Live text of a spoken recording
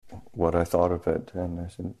what I thought of it, and I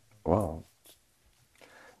said, "Wow,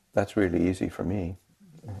 that's really easy for me."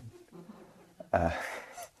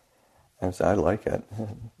 And so I like it.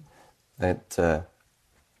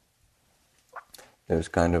 There's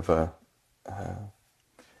kind of a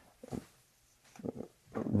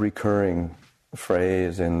recurring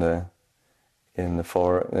phrase in the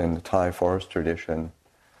Thai forest tradition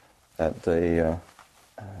that the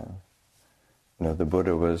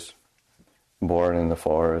Buddha was born in the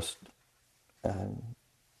forest,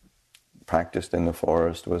 practiced in the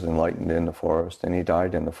forest, was enlightened in the forest, and he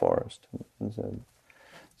died in the forest.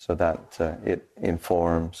 So that it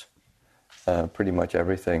informs pretty much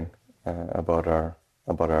everything about our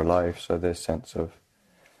life. So this sense of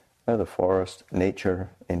the forest,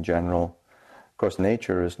 nature in general. Of course,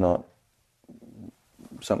 nature is not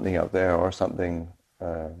something out there or something.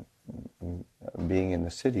 Being in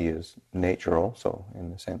the city is nature also,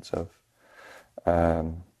 in the sense of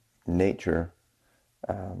nature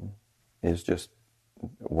is just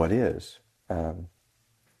what is.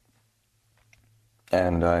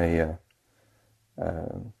 And I,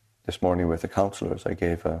 this morning with the counselors, I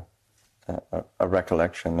gave a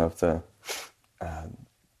recollection of the,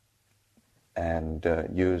 and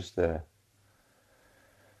used or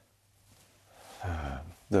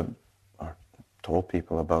told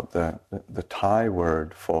people about the Thai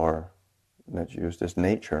word for, that's used as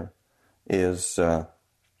nature, is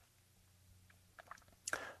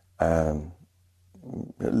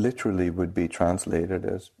literally would be translated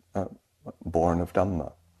as born of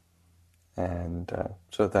Dhamma. And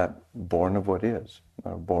so that born of what is,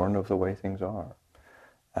 or born of the way things are.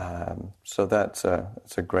 So it's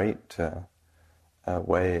a great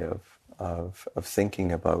way of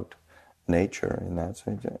thinking about nature in that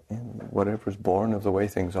sense. Whatever's born of the way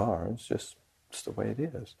things are, it's the way it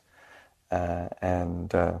is.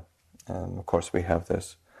 And of course we have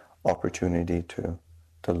this opportunity to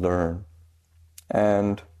learn.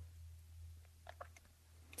 And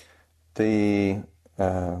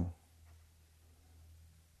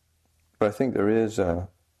but I think there is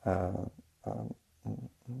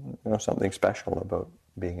something special about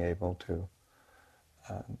being able to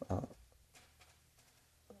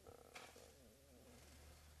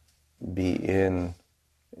be in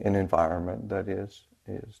an environment that is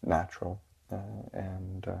natural,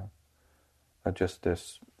 and just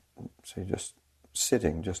this, say, just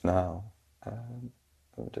sitting just now,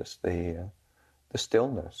 just the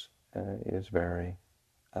stillness is very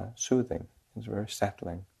soothing. It's very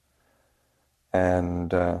settling,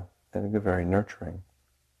 and I think very nurturing.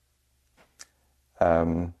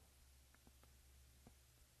 But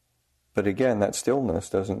again, that stillness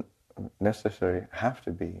doesn't necessarily have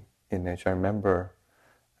to be in nature. I remember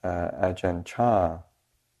Ajahn Chah,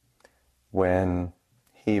 when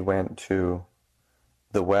he went to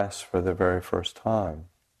the West for the very first time.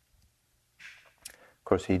 Of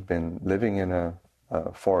course, he'd been living in a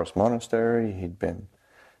forest monastery, he'd been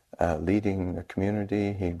leading a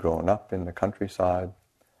community, he'd grown up in the countryside,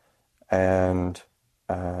 and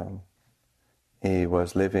he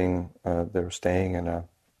was living, they were staying in a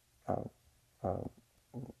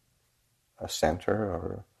center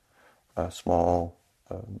or a small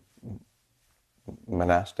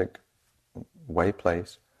monastic way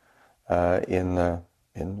place in the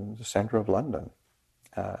center of London.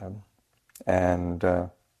 And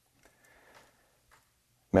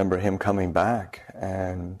remember him coming back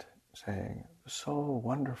and saying, "It was so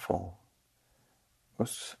wonderful. It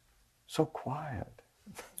was so quiet."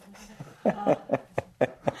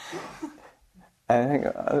 I think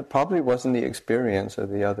it probably wasn't the experience of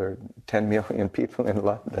the other 10 million people in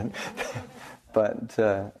London, but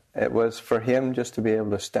it was for him just to be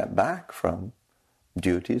able to step back from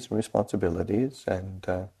duties and responsibilities and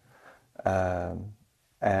to, I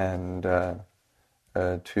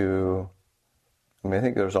mean, I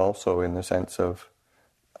think there's also, in the sense of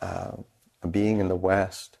being in the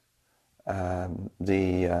West,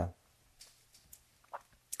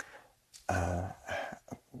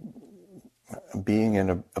 being in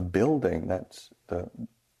a building that's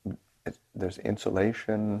there's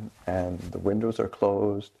insulation and the windows are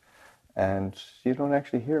closed, and you don't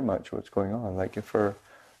actually hear much what's going on. Like if for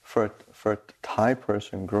a Thai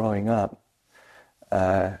person growing up,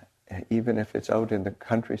 even if it's out in the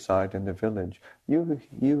countryside in the village,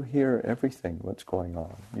 you hear everything what's going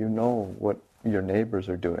on. You know what your neighbors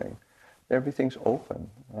are doing. Everything's open.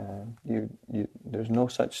 There's no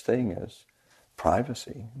such thing as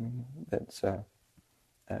privacy. I mean,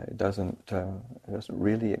 it doesn't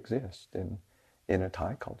really exist in a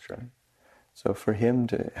Thai culture. So for him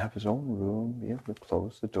to have his own room, be able to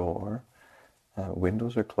close the door,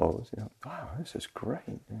 windows are closed. Wow, this is great.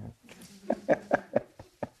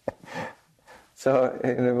 So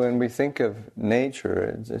when we think of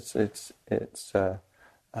nature, it's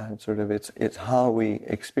how we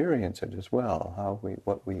experience it as well.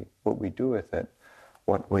 What we do with it,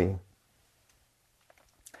 what we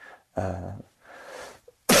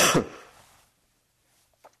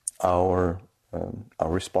our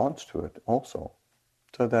response to it also.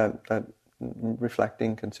 So that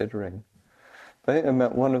reflecting, considering. But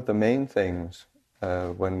one of the main things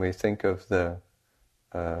when we think of the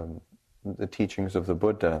teachings of the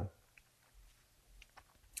Buddha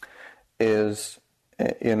is,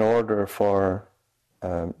 in order for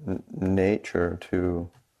nature to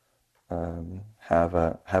have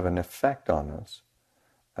an effect on us,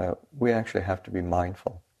 we actually have to be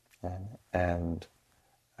mindful, and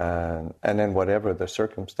then whatever the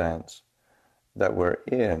circumstance that we're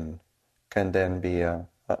in can then be a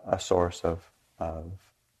source of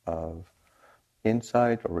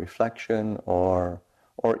insight or reflection, or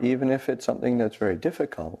even if it's something that's very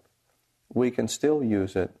difficult, we can still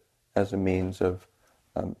use it as a means of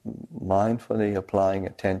mindfully applying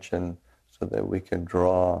attention so that we can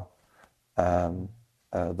draw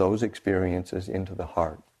those experiences into the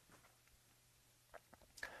heart.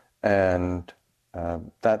 And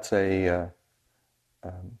that's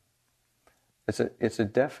it's a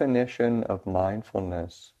definition of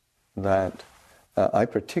mindfulness that I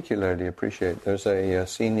particularly appreciate. There's a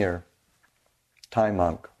senior Thai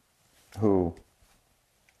monk who,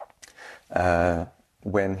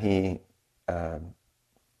 when he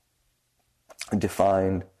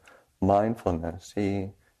defined mindfulness,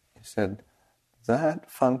 he said,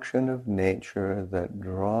 that function of nature that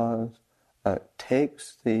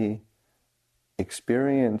takes the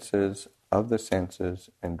experiences of the senses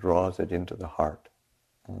and draws it into the heart.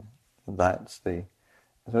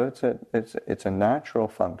 So it's a natural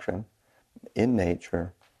function in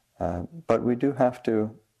nature, but we do have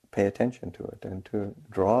to pay attention to it and to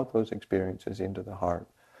draw those experiences into the heart,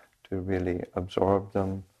 to really absorb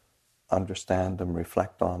them, understand them,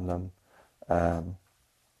 reflect on them,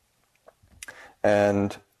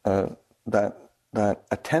 and that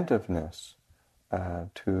attentiveness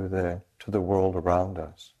to the world around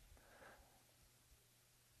us.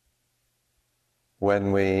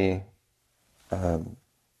 When we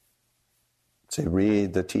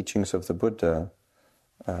read the teachings of the Buddha,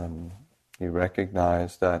 you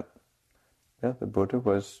recognize that the Buddha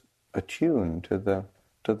was attuned to the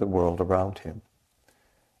world around him.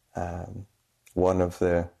 One of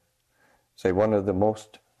the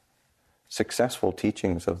most successful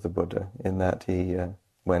teachings of the Buddha, in that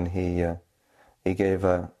when he gave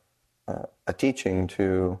a teaching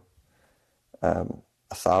to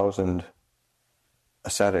 1,000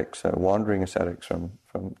 ascetics, wandering ascetics from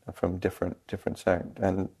different sects,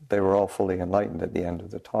 and they were all fully enlightened at the end of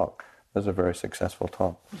the talk. It was a very successful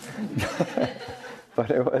talk. But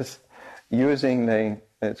it was using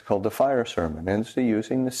it's called the fire sermon, and it's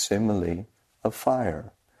using the simile of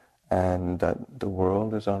fire, and that the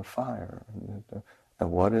world is on fire.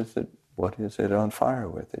 And what is it on fire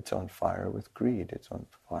with? It's on fire with greed, it's on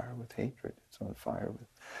fire with hatred, it's on fire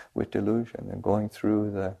with delusion, and going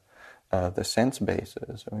through the sense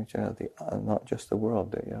bases, which not just the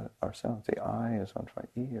world, ourselves. The eye is on fire,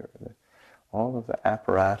 ear, all of the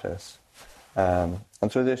apparatus, and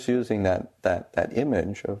so just using that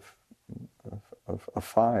image of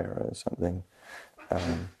fire as something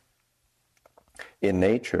in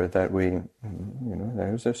nature that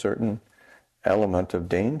there's a certain element of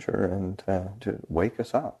danger, and to wake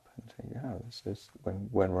us up and say, this is when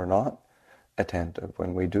we're not attentive,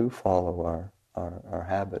 when we do follow our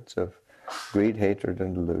habits of greed, hatred,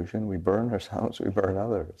 and delusion, we burn ourselves, we burn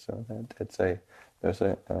others. So there's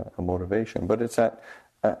a motivation, but it's that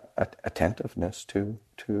attentiveness to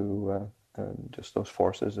just those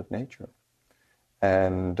forces of nature.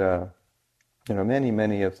 And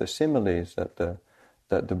many of the similes that the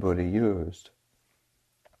Buddha used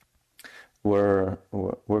were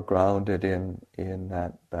grounded in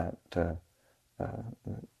that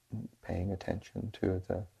paying attention to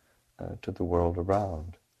the world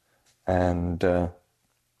around. And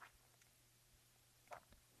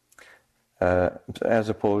as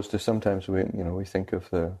opposed to sometimes we think of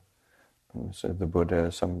the Buddha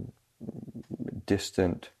as some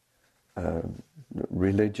distant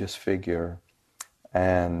religious figure,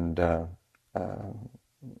 and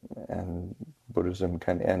Buddhism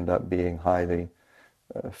can end up being highly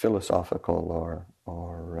philosophical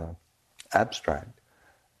or abstract.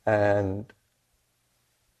 And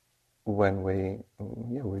when we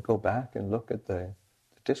go back and look at the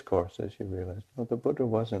discourses, you realize, the Buddha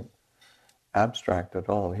wasn't abstract at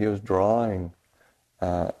all. He was drawing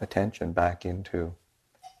attention back into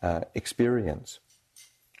experience,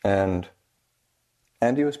 and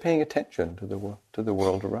he was paying attention to the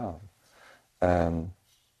world around.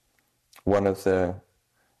 One of the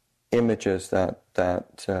images that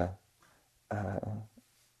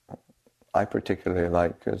I particularly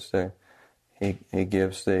like is he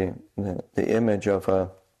gives the image of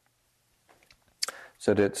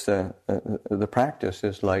so that it's the practice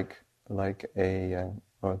is like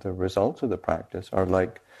or the results of the practice are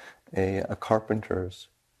like a carpenter's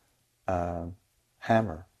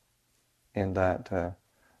hammer, in that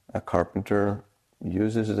a carpenter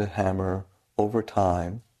uses the hammer over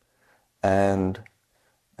time, and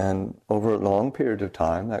over a long period of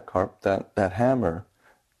time, that hammer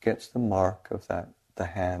gets the mark of the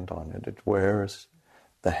hand on it. It wears,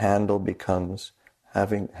 the handle becomes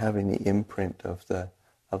having the imprint of the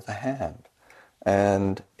hand,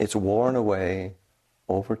 and it's worn away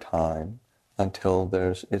over time until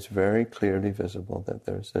it's very clearly visible that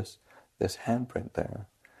there's this handprint there.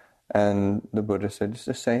 And the Buddha said it's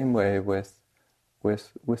the same way with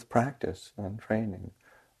practice and training.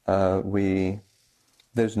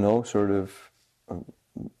 There's no sort of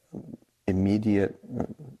immediate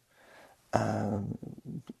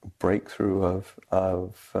breakthrough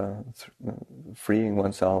of freeing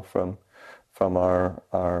oneself from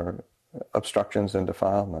our obstructions and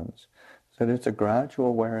defilements. So it's a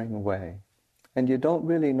gradual wearing away, and you don't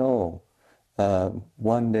really know.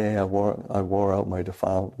 One day I wore out my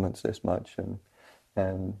defilements this much,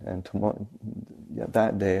 and tomorrow,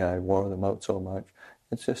 that day I wore them out so much.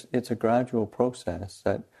 It's a gradual process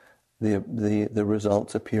that the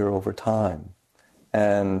results appear over time,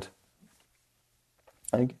 and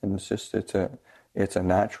again, it's a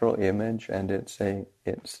natural image, and it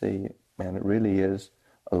really is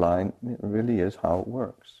aligned. It really is how it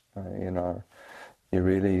works.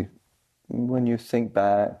 When you think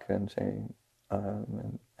back and say,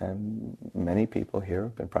 and many people here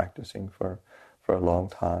have been practicing for a long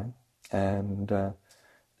time, and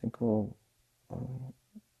think,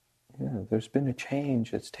 there's been a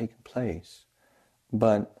change that's taken place,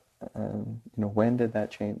 but when did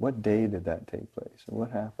that change? What day did that take place? And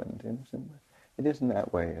what happened? It isn't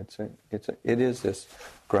that way. It is this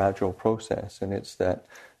gradual process, and it's that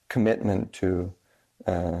commitment to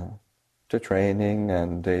training,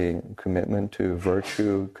 and the commitment to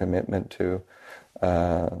virtue, commitment to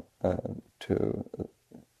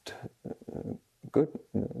good,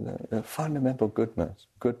 fundamental goodness,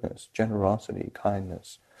 generosity,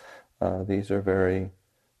 kindness. These are very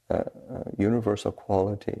universal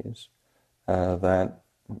qualities that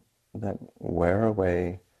wear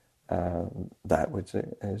away that which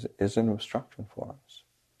is an obstruction for us.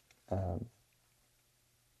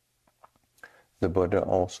 The Buddha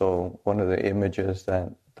also, one of the images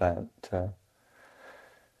that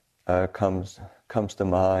comes to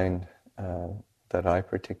mind that I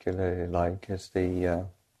particularly like is the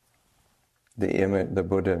image. The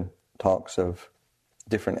Buddha talks of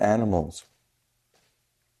different animals,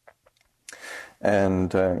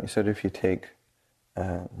 and he said if you take,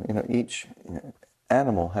 each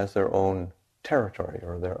animal has their own territory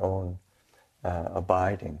or their own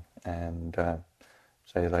abiding, and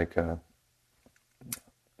say like a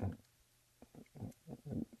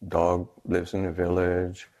dog lives in a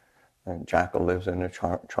village, a jackal lives in a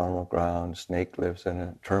charnel ground, snake lives in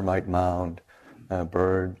a termite mound, a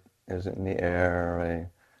bird is in the air,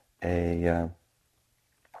 a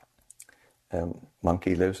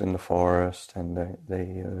monkey lives in the forest, and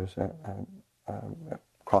there's a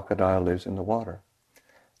crocodile lives in the water,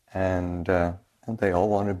 and they all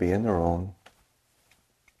want to be in their own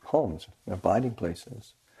homes, abiding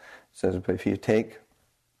places. It says, but if you take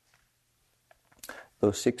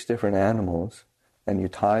those 6 different animals and you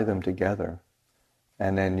tie them together,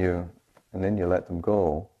 and then you let them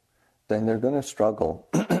go, then they're going to struggle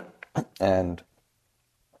and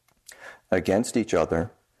against each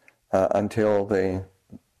other until the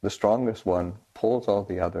strongest one pulls all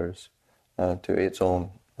the others to its own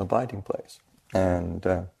abiding place. And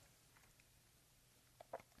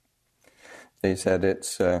they said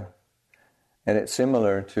it's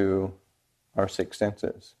similar to our 6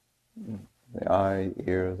 senses. The eye,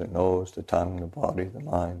 ear, the nose, the tongue, the body, the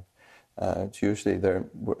mind. It's usually they're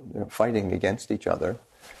fighting against each other,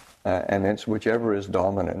 and it's whichever is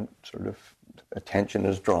dominant, sort of attention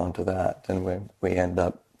is drawn to that, and we end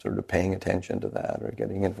up sort of paying attention to that or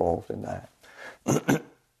getting involved in that.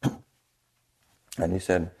 And he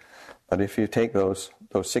said, but if you take those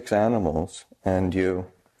 6 animals and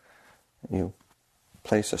you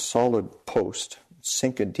place a solid post,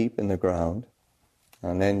 sink it deep in the ground,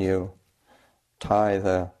 and then you tie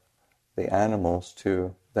the animals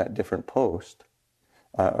to that different post,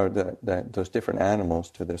 or those different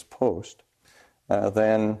animals to this post,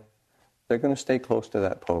 then they're going to stay close to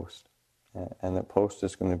that post, and the post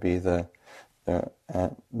is going to be the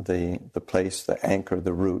place, the anchor,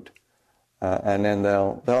 the root, and then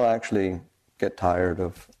they'll actually get tired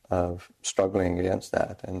of struggling against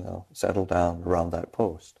that, and they'll settle down around that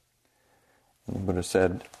post. And the Buddha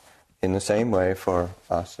said, in the same way, for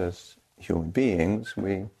us as human beings,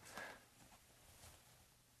 we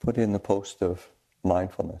put in the post of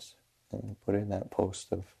mindfulness, and put in that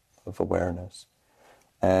post of awareness.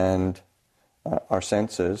 And our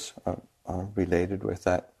senses are related with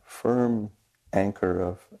that firm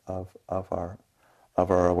anchor of our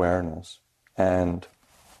awareness. And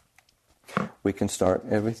we can start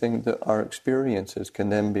everything, that our experiences can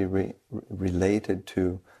then be related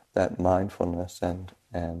to that mindfulness and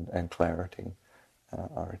clarity.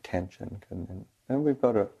 Our attention can, and we've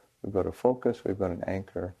got a focus, we've got an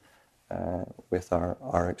anchor with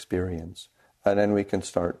our experience. And then we can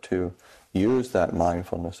start to use that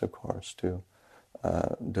mindfulness, of course, to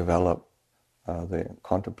develop the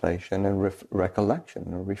contemplation and recollection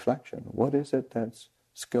and reflection. What is it that's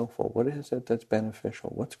skillful? What is it that's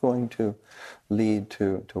beneficial? What's going to lead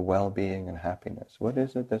to well-being and happiness? What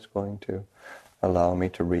is it that's going to allow me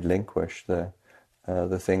to relinquish the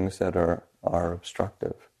things that are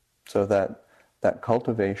obstructive? So that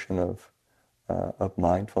cultivation of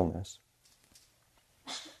mindfulness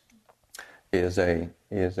is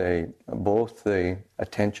both the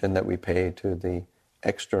attention that we pay to the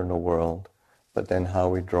external world, but then how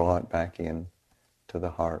we draw it back in to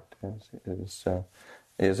the heart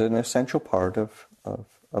is an essential part of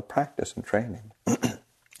practice and training.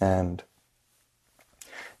 And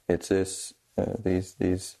it's these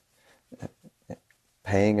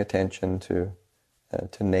paying attention to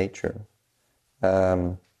nature.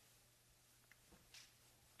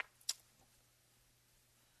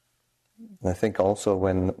 I think also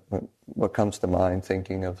when what comes to mind,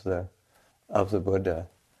 thinking of the Buddha,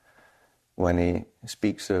 when he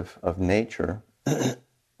speaks of nature, you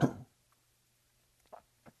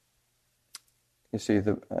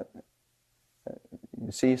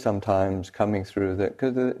see sometimes coming through that,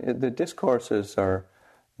 because the discourses are,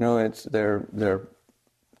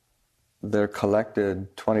 they're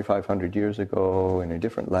collected 2,500 years ago in a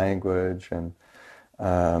different language, and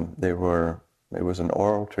it was an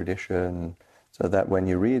oral tradition, so that when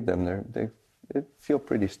you read them, they feel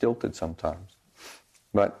pretty stilted sometimes.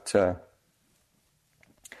 But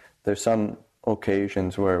there's some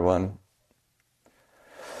occasions where one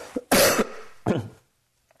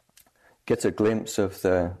gets a glimpse of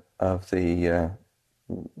the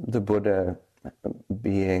Buddha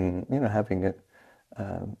being, having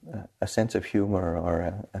a sense of humor, or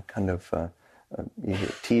a kind of either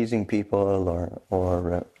teasing people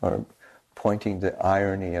or pointing the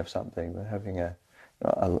irony of something, but having a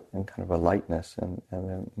kind of a lightness. And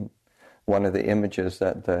then one of the images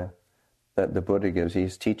that the Buddha gives,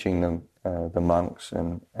 he's teaching them, the monks,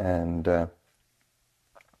 and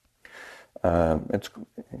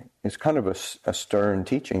it's kind of a stern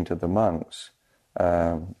teaching to the monks,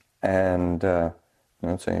 and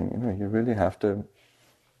saying, you really have to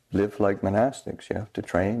live like monastics. You have to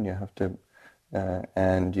train. You have to,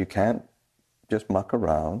 and you can't just muck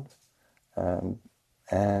around. And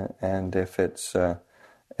if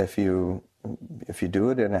you do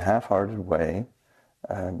it in a half-hearted way,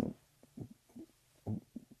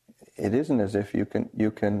 it isn't as if you can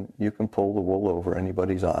pull the wool over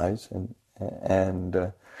anybody's eyes.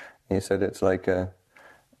 And he said it's like a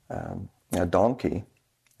donkey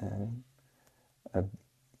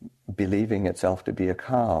believing itself to be a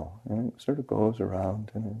cow, and it sort of goes around,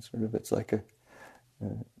 and it's like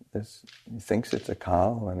he thinks it's a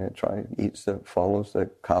cow, and it follows the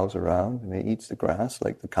cows around, and it eats the grass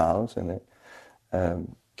like the cows, and it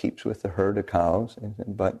keeps with the herd of cows.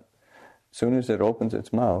 But as soon as it opens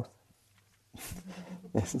its mouth,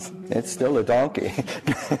 it's still a donkey.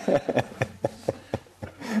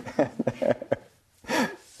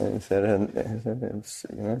 He said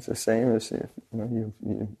it's the same as if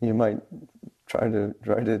you might try to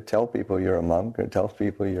tell people you're a monk, or tell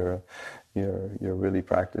people you're really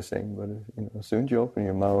practicing, but as soon as you open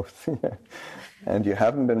your mouth and you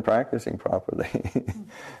haven't been practicing properly,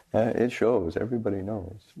 it shows. Everybody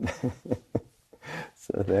knows.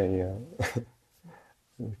 So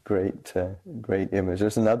great image.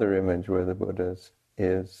 There's another image where the Buddha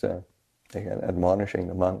is admonishing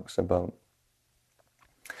the monks about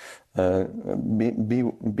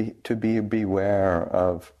beware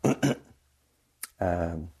of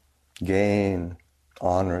gain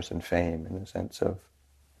honors and fame, in the sense of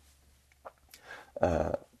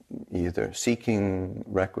either seeking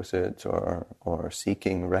requisites or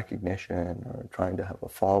seeking recognition, or trying to have a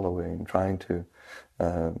following, trying to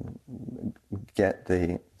get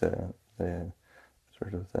the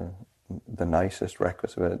sort of the nicest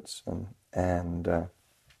requisites, and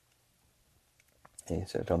he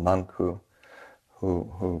said a monk who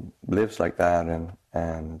lives like that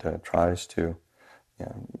and tries to, you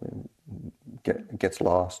know, gets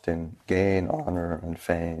lost in gain, honor, and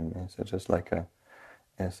fame. He said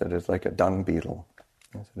it's like a dung beetle.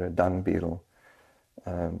 He said a dung beetle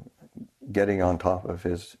getting on top of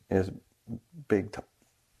his big,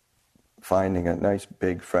 finding a nice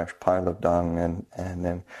big fresh pile of dung and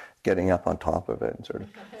then getting up on top of it and sort of,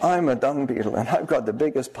 I'm a dung beetle and I've got the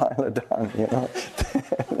biggest pile of dung, you know.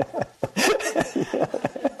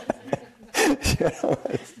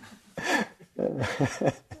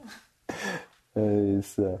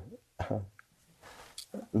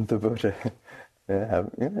 The Buddha,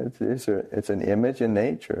 it's an image in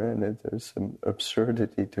nature, and there's some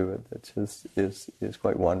absurdity to it that just is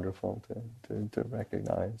quite wonderful to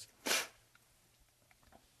recognize.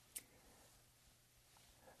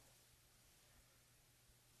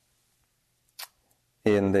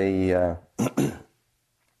 In the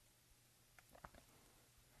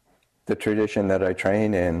the tradition that I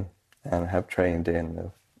train in and have trained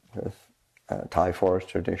in, the Thai forest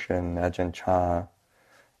tradition, Ajahn Chah,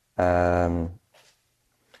 I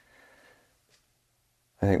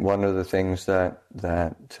think one of the things that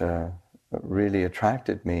really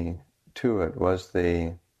attracted me to it was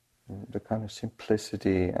the kind of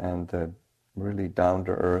simplicity and the really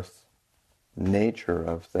down-to-earth nature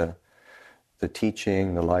of the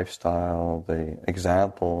teaching, the lifestyle, the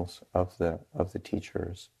examples of the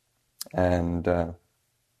teachers. And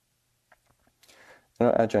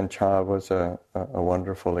Ajahn Chah was a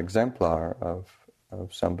wonderful exemplar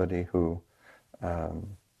of somebody who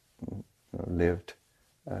lived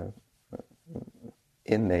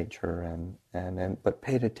in nature but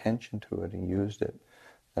paid attention to it and used it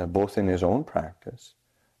both in his own practice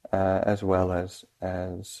as well as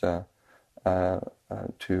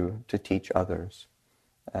to teach others.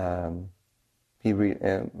 He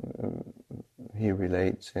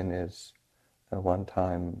relates in his one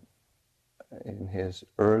time in his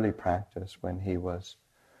early practice when he was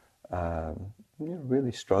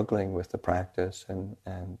really struggling with the practice and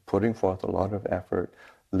putting forth a lot of effort,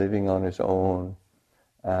 living on his own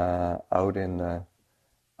out in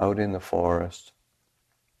the forest,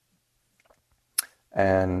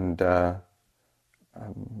 and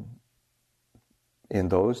in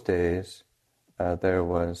those days there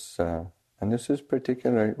was, and this is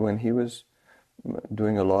particular when he was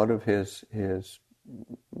doing a lot of his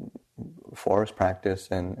forest practice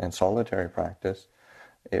and solitary practice.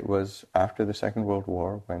 It was after the Second World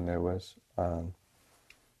War, when there was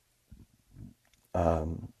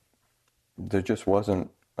there just wasn't.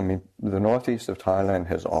 I mean, the northeast of Thailand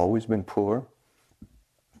has always been poor,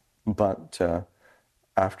 but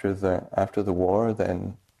after the war,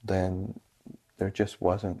 then there just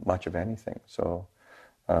wasn't much of anything. So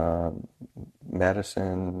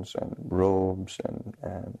medicines and robes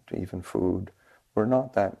and even food were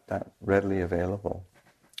not that readily available,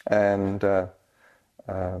 and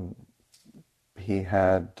he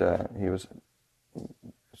was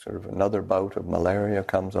sort of another bout of malaria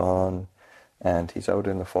comes on, and he's out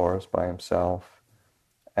in the forest by himself,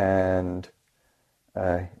 and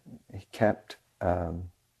he kept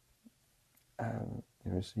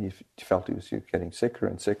he felt he was getting sicker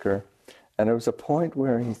and sicker, and there was a point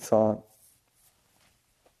where he thought,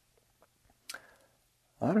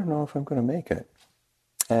 I don't know if I'm going to make it,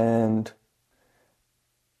 and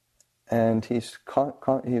he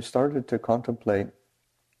started to contemplate,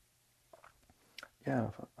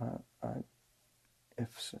 if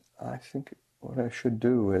I think what I should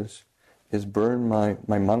do is burn my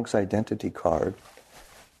monk's identity card,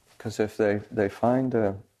 because if they find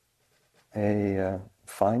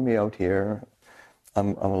find me out here,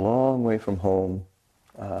 I'm a long way from home.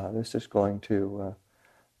 This is going to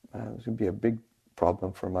be a big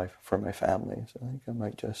problem for my family. So I think I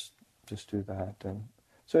might just do that. And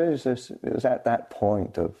so it was at that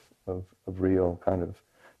point of real kind of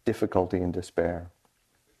difficulty and despair.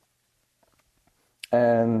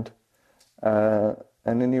 And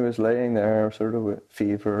then he was laying there sort of with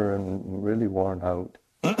fever and really worn out.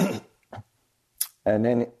 And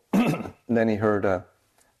then he heard a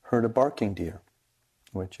barking deer,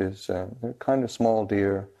 which is they're kind of small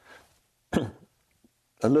deer,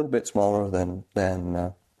 a little bit smaller than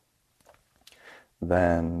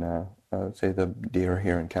say the deer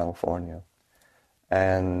here in California.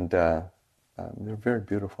 And they're a very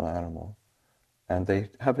beautiful animal. And they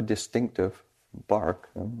have a distinctive bark.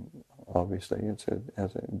 Obviously, it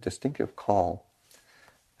has a distinctive call.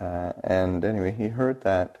 And anyway, he heard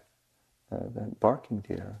that barking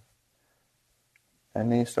deer.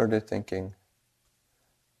 And he started thinking,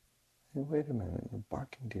 hey, wait a minute, the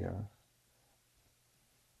barking deer,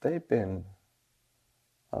 they've been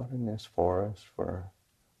out in this forest for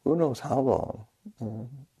who knows how long.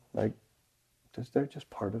 They're just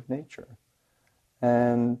part of nature.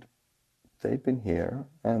 And they've been here,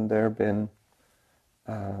 and they're going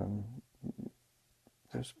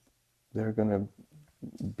to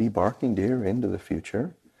be barking deer into the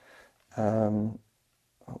future.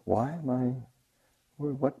 Why am I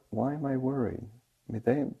worried? I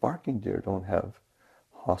mean, barking deer don't have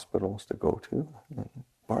hospitals to go to.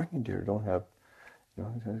 Barking deer don't have,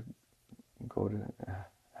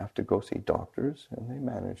 have to go see doctors, and they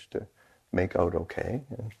manage to make out okay.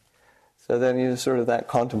 And so then you sort of that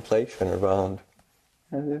contemplation around,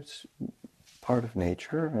 it's part of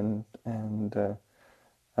nature, and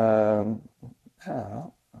I'll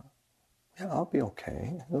be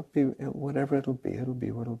okay. It'll be whatever it'll be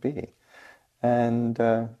what it'll be. And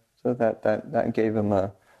so that gave him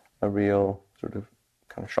a real sort of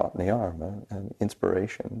kind of shot in the arm, an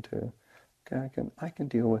inspiration to, okay, I can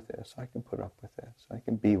deal with this. I can put up with this. I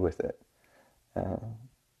can be with it.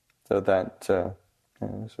 So that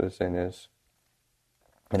this was in his,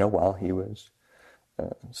 while he was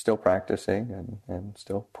still practicing and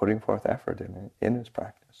still putting forth effort in his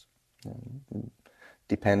practice, and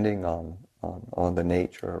depending on the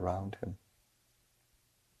nature around him.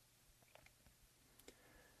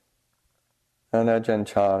 And Ajahn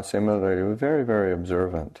Chah, similarly, was very, very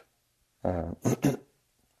observant.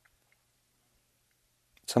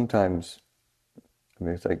 Sometimes,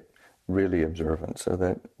 it's like really observant, so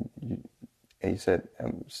that he said,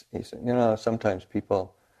 sometimes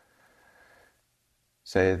people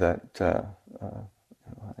say that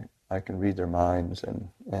I can read their minds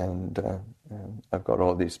and I've got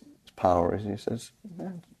all these powers. He says,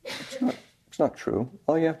 it's not true.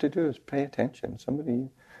 All you have to do is pay attention. Somebody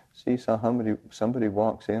sees somebody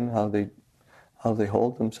walks in, how they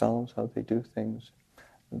hold themselves, how they do things.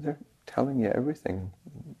 They're telling you everything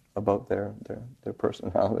about their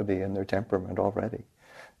personality and their temperament already.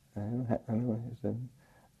 He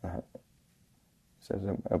says,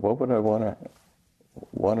 what would I want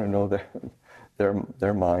to know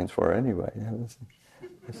their minds for anyway?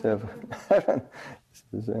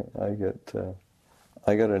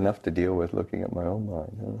 I got enough to deal with looking at my own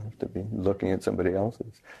mind. I don't have to be looking at somebody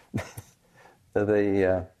else's.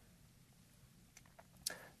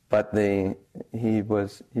 He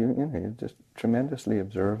was just tremendously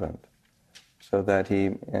observant, so that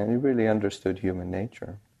he really understood human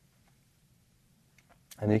nature,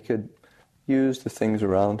 and he could use the things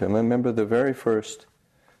around him. I remember the very first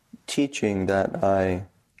teaching that I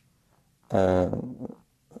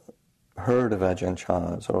heard of Ajahn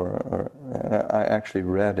Chah's, or I actually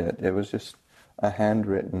read it. It was just a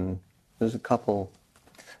handwritten. There's a couple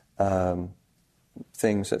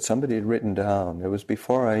things that somebody had written down. It was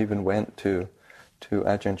before I even went to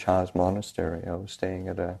Ajahn Chah's monastery. I was staying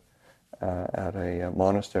at a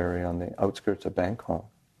monastery on the outskirts of Bangkok,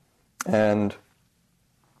 and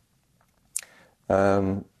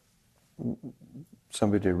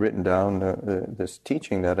somebody had written down this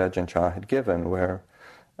teaching that Ajahn Chah had given, where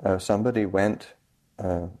somebody went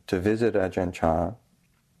to visit Ajahn Chah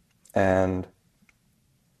and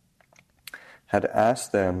had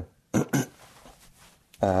asked them,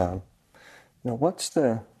 what's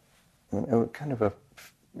the, kind of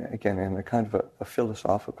again, in a kind of a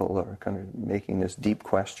philosophical, or kind of making this deep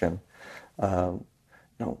question,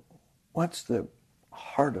 what's the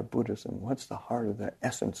heart of Buddhism? What's the heart of the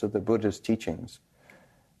essence of the Buddha's teachings?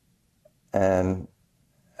 And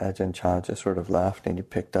Ajahn Chah just sort of laughed, and he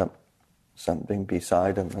picked up something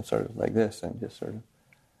beside him and sort of like this, and just sort of,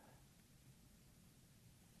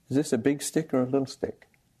 is this a big stick or a little stick?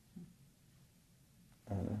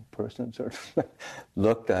 And the person sort of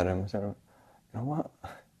looked at him and said, what?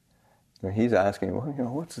 And he's asking, I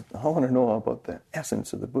want to know about the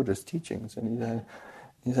essence of the Buddha's teachings. And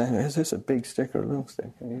he said, is this a big stick or a little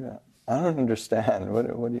stick? And he said, I don't understand.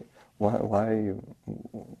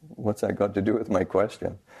 What's that got to do with my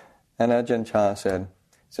question? And Ajahn Chah said,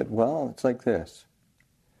 well, it's like this.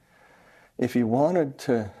 If you wanted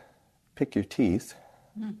to pick your teeth,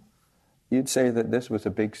 you'd say that this was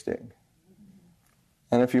a big stick.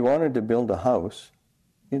 And if you wanted to build a house,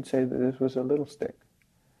 you'd say that this was a little stick.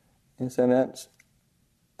 He said,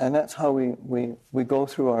 that's how we go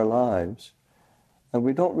through our lives. And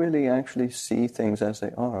we don't really actually see things as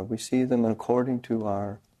they are. We see them according to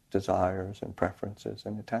our desires and preferences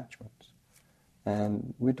and attachments.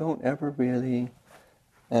 And we don't ever really,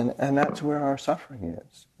 and that's where our suffering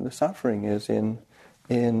is. The suffering is in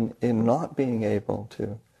not being able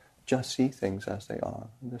to just see things as they are.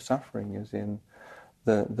 The suffering is in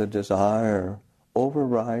the desire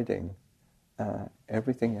overriding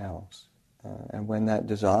everything else. And when that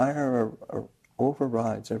desire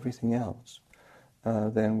overrides everything else,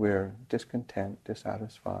 then we're discontent,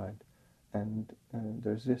 dissatisfied, and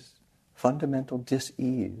there's this fundamental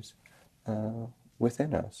dis-ease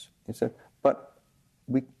within us. He said, but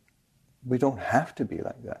we don't have to be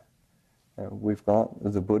like that. We've got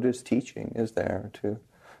the Buddha's teaching is there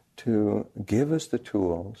to give us the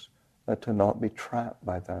tools to not be trapped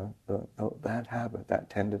by that habit, that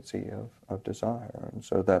tendency of desire, and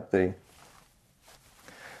so that the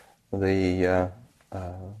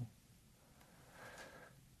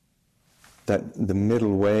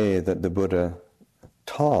middle way that the Buddha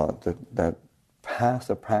taught, that path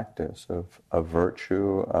of practice of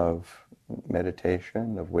virtue, of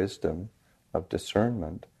meditation, of wisdom, of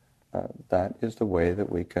discernment, that is the way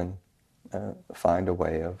that we can find a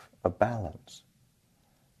way of balance.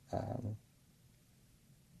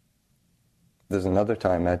 There's another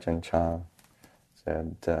time Ajahn Chah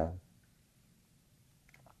said,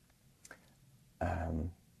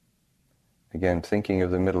 again, thinking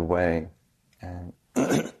of the middle way, and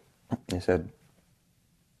he said,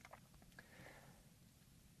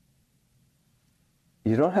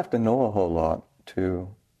 you don't have to know a whole lot to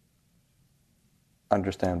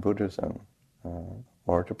understand Buddhism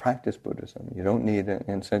or to practice Buddhism. You don't need it.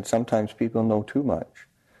 And said sometimes people know too much.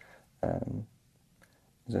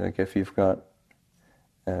 Like if you've got,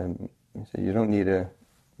 you don't need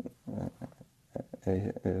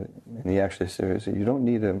and he actually says you don't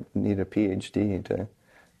need a PhD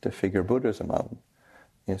to figure Buddhism out.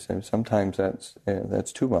 He said sometimes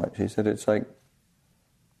that's too much. He said it's like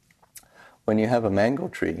when you have a mango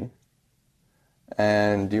tree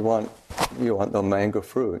and you want the mango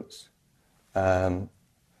fruits. The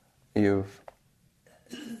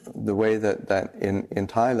way that in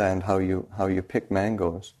Thailand how you pick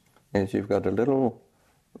mangoes is you've got a little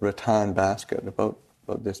rattan basket about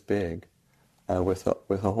this big with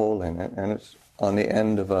a hole in it, and it's on the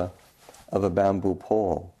end of a bamboo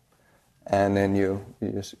pole, and then you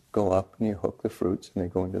just go up and you hook the fruits and they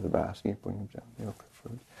go into the basket. You bring them down, you hook the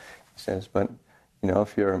fruit. He says, but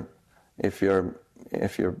if your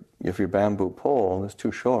bamboo pole is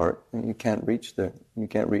too short, you can't reach the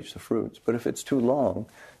fruits. But if it's too long,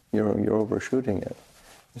 you're overshooting it.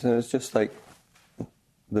 So it's just like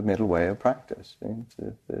the middle way of practice.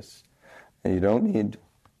 This, you don't need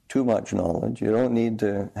too much knowledge. You don't need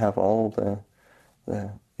to have all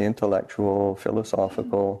the intellectual,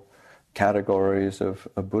 philosophical categories of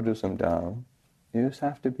Buddhism down. You just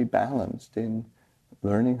have to be balanced in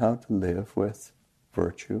learning how to live with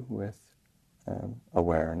virtue, with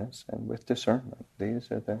awareness, and with discernment. These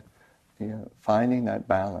are finding that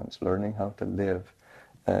balance, learning how to live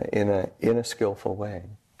in a skillful way,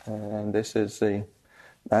 and this is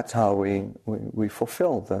that's how we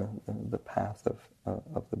fulfill the path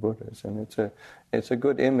of the Buddhas, and it's a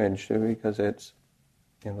good image because it's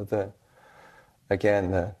the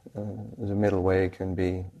middle way can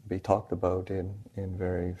be talked about in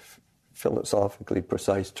very philosophically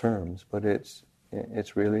precise terms, but it's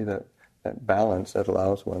really that balance that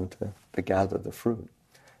allows one to gather the fruit,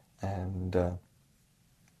 and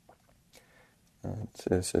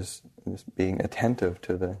it's just being attentive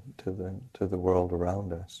to the world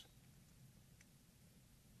around us.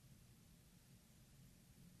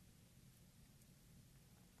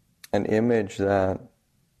 An image that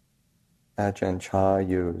Ajahn Chah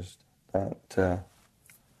used that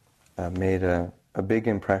made a big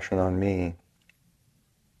impression on me,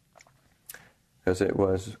 because it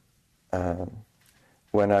was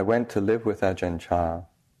when I went to live with Ajahn Chah,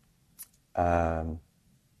 I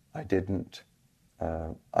didn't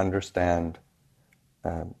understand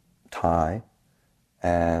Thai,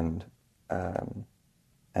 and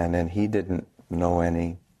then he didn't know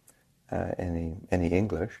any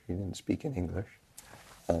English. He didn't speak in English,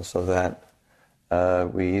 so that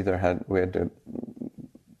we had to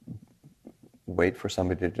wait for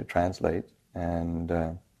somebody to translate,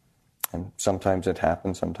 and sometimes it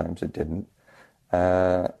happened, sometimes it didn't,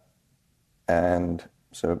 and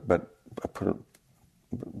so but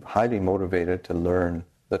highly motivated to learn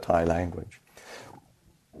the Thai language.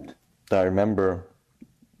 I remember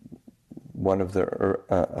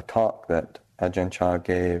a talk that Ajahn Chah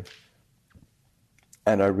gave,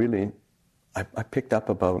 and I picked up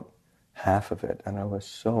about half of it, and I was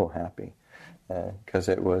so happy because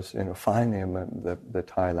it was, finally the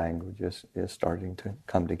Thai language is starting to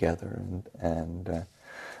come together,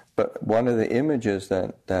 but one of the images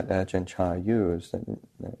that Ajahn Chah used,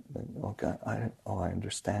 I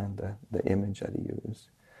understand the image that he used,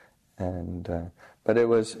 and but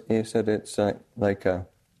he said it's like a.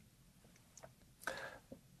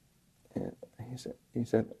 He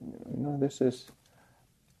said, this is.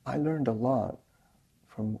 I learned a lot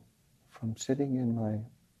from sitting in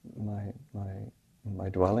my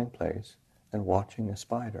dwelling place and watching a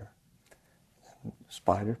spider. And the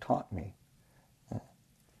spider taught me.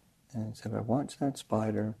 And he said, I watched that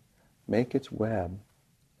spider make its web,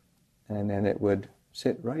 and then it would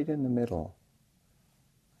sit right in the middle.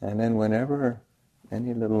 And then whenever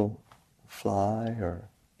any little fly or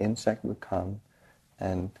insect would come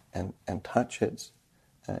and touch its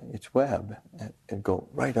web, it'd go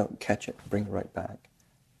right out and catch it, bring it right back,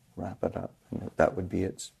 wrap it up, and that would be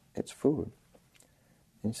its food.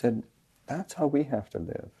 And he said, that's how we have to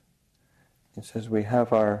live. He says we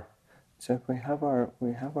have our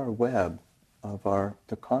web of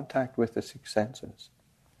the contact with the six senses,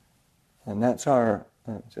 and that's the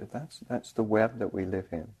web that we live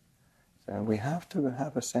in. So we have to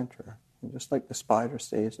have a center, and just like the spider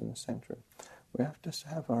stays in the center. We have to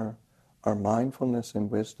have our mindfulness and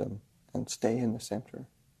wisdom and stay in the center.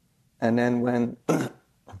 And then when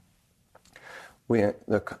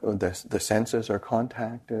the senses are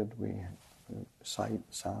contacted, sight,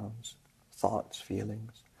 sounds, thoughts,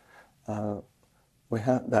 feelings. We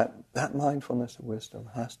have that mindfulness and wisdom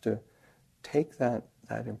has to take that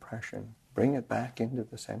impression, bring it back into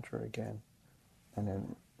the center again, and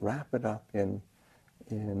then wrap it up in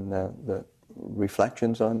the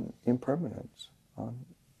reflections on impermanence, on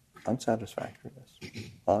unsatisfactoriness,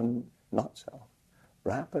 on not self.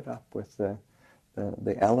 Wrap it up with the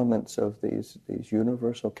elements of these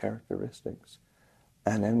universal characteristics,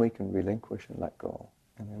 and then we can relinquish and let go,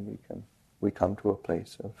 and then we come to a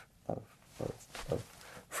place of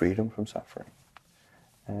freedom from suffering.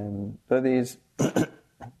 And so these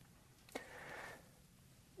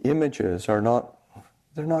images they're not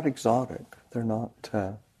exotic. They're not.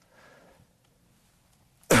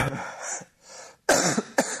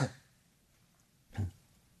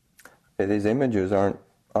 These images aren't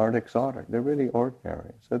exotic. They're really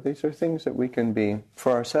ordinary. So these are things that we can be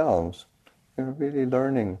for ourselves. We're really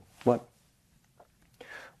learning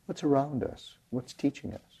what's around us, what's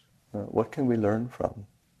teaching us, what can we learn from,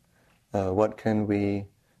 what can we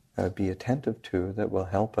be attentive to that will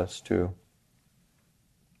help us to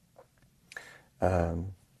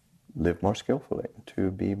live more skillfully,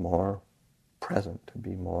 to be more present, to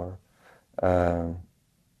be more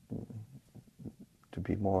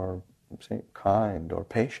say, kind or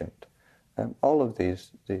patient, all of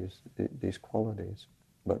these qualities.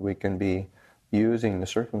 But we can be using the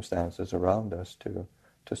circumstances around us to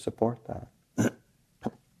support that.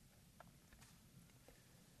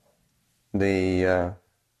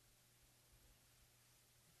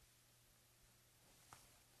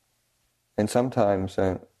 And sometimes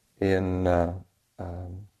say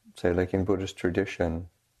like in Buddhist tradition,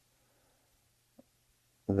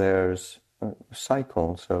 there's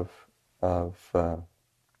cycles of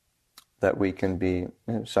that we can be,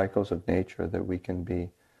 cycles of nature that we can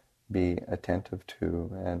be attentive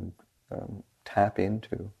to and tap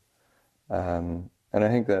into, and I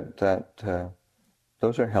think that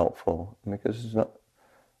those are helpful because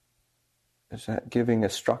it's giving a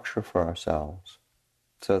structure for ourselves,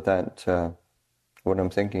 so that what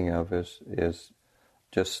I'm thinking of is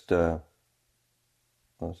just what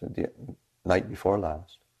was it, the night before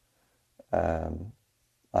last.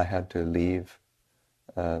 I had to leave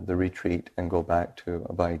the retreat and go back to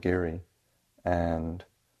Abhayagiri, and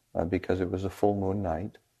because it was a full moon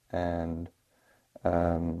night, and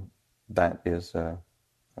that is an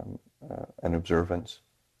observance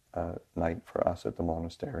night for us at the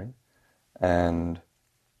monastery, and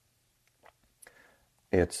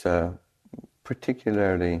it's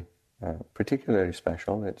particularly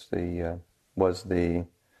special. It's was the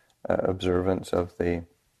observance of the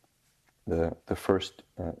first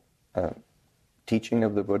teaching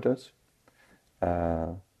of the Buddhas.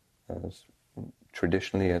 As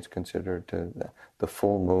traditionally, it's considered the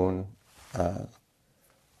full moon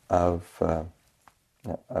of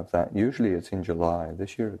that. Usually, it's in July.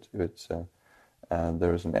 This year, it's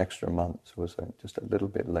there was an extra month, so it was just a little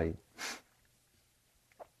bit late.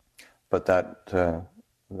 But that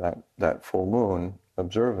full moon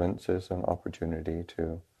observance is an opportunity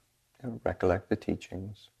to recollect the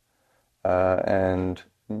teachings, and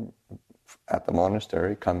at the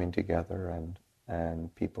monastery coming together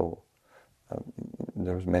and people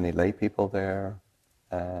there was many lay people there,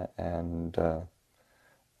 and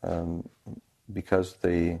because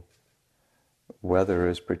the weather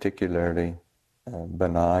is particularly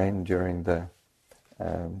benign during the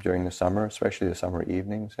summer, especially the summer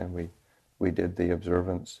evenings, and we did the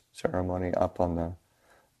observance ceremony up in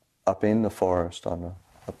the forest on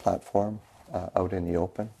a platform out in the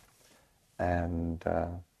open, and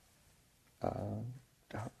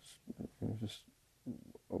it was just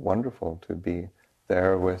wonderful to be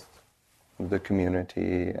there with the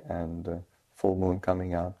community and the full moon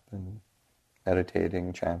coming up and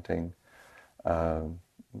meditating, chanting. I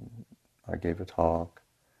gave a talk,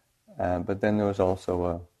 but then there was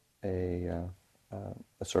also a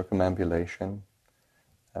circumambulation,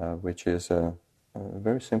 which is a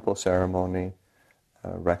very simple ceremony,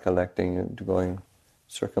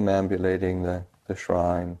 circumambulating the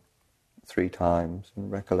shrine 3 times,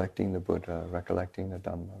 and recollecting the Buddha, recollecting the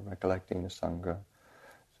Dhamma, recollecting the Sangha.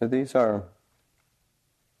 So these are,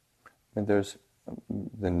 and there's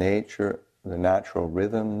the natural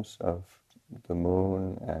rhythms of the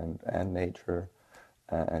moon and nature,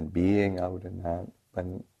 and being out in that,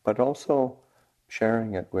 but also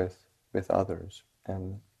sharing it with others.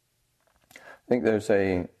 And I think there's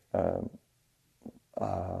an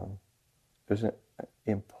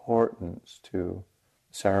importance to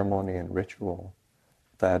ceremony and ritual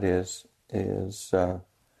that is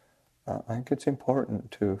I think it's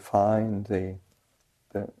important to find the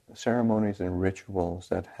ceremonies and rituals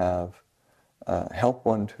that have help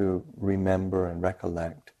one to remember and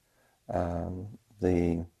recollect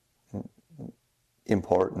the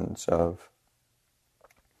importance of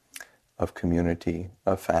community,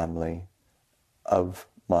 of family, of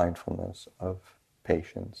mindfulness, of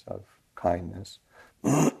patience, of kindness.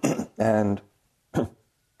 And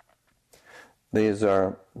these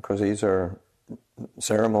are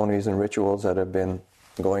ceremonies and rituals that have been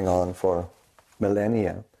going on for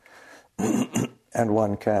millennia, and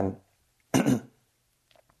one can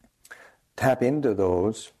tap into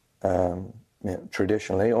those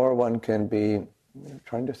traditionally, or one can be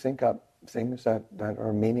trying to think up things that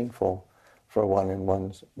are meaningful for one in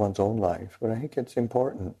one's own life. But I think it's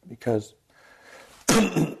important because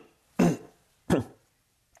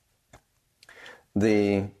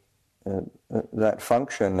that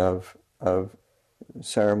function of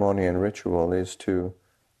ceremony and ritual is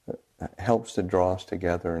helps to draw us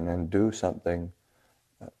together and then do something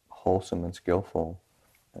wholesome and skillful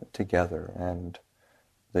together. And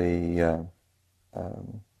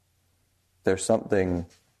there's something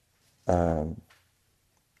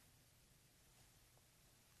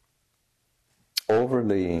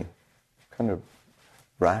overly kind of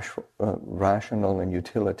rational and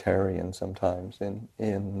utilitarian sometimes in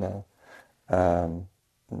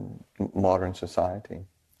modern society,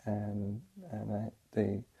 and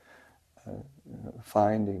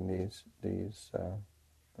finding these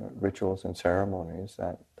rituals and ceremonies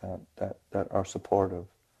that are supportive.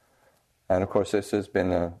 And of course, this has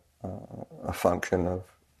been a function of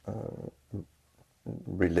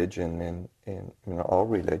religion in all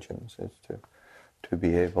religions, is to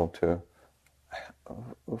be able to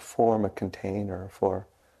form a container for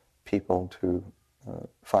people to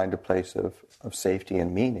find a place of safety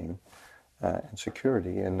and meaning and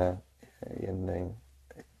security in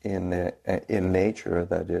nature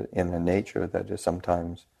that is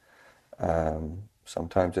sometimes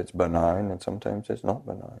it's benign and sometimes it's not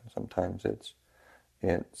benign. Sometimes it's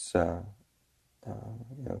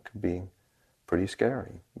could be pretty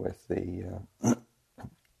scary with the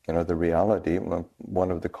the reality.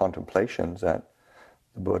 One of the contemplations that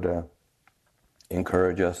the Buddha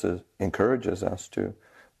encourages us to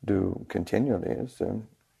do continually is,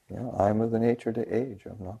 I'm of the nature to age.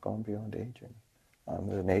 I've not gone beyond aging. I'm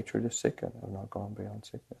the nature to sicken. I've not gone beyond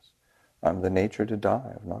sickness. I'm the nature to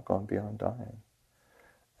die. I've not gone beyond dying.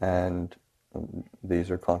 And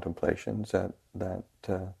these are contemplations that they're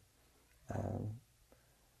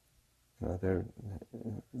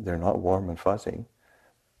not warm and fuzzy,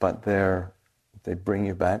 but they bring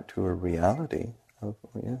you back to a reality of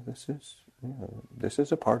this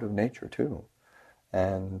is a part of nature too,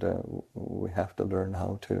 and we have to learn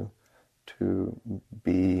how to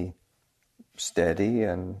be steady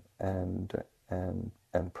and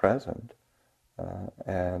present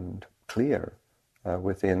and clear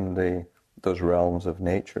within those realms of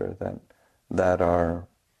nature that are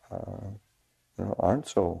aren't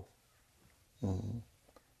so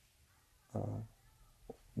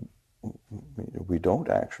we don't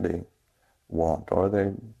actually want, or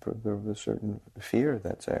there's a certain fear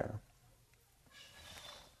that's there.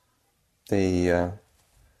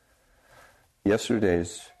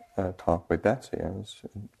 Yesterday's talk with Betsy. It was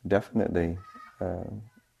definitely, I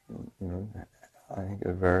think,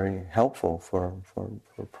 very helpful for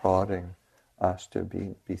prodding us to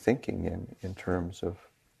be thinking in terms of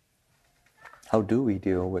how do we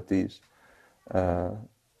deal with these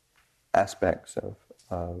aspects of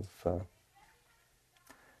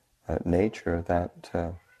nature that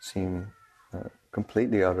seem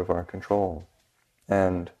completely out of our control.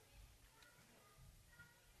 And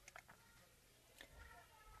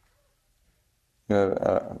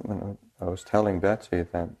I was telling Betsy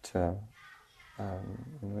that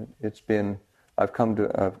it's been I've come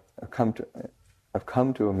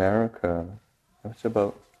to America. It's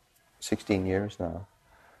about 16 years now,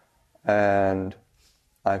 and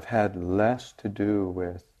I've had less to do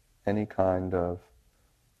with any kind of,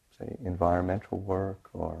 say, environmental work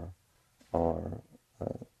or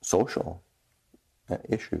social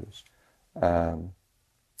issues than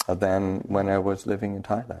when I was living in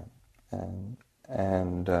Thailand,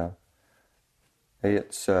 and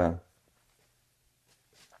it's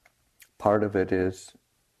part of it is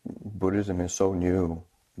Buddhism is so new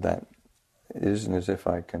that it isn't as if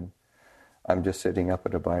I'm just sitting up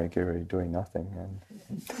at a Bayagiri doing nothing.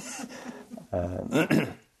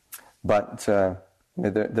 But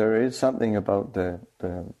there is something about the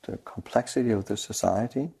complexity of the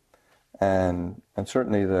society, and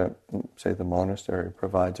certainly the monastery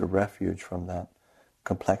provides a refuge from that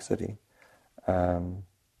complexity.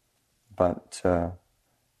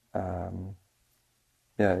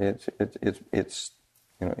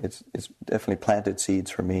 It's definitely planted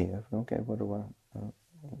seeds for me. Okay,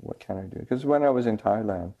 what can I do? Because when I was in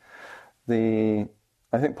Thailand,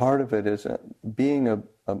 I think part of it is being a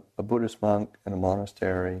Buddhist monk in a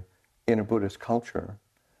monastery in a Buddhist culture.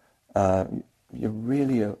 You're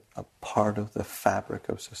really a part of the fabric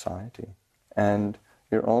of society, and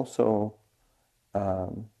you're also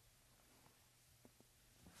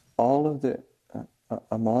all of the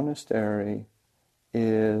a monastery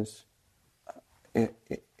is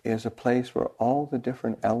a place where all the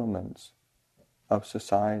different elements of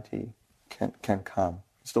society can come.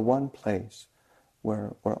 It's the one place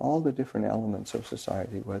where all the different elements of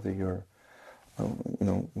society, whether you're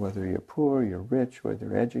poor, you're rich, whether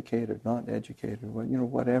you're educated, not educated,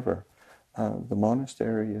 whatever, the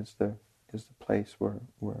monastery is the place where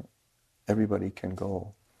everybody can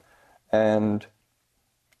go, and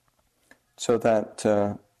so that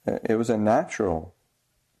it was a natural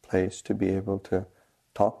place to be able to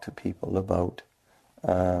talk to people about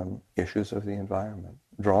issues of the environment,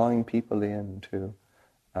 drawing people in to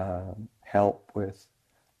help with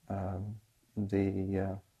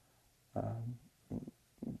the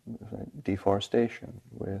deforestation,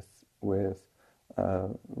 with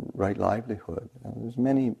right livelihood. There's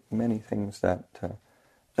many things that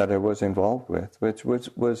I was involved with,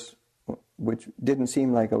 which didn't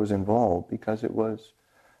seem like I was involved because it was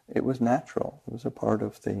natural. It was a part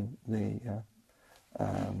of the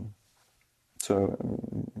so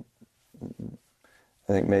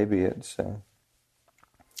I think maybe it's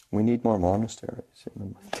we need more monasteries.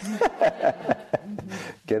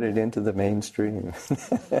 Get it into the mainstream.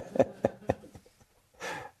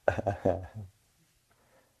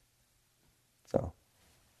 So,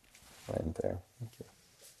 I'll end there. Thank you.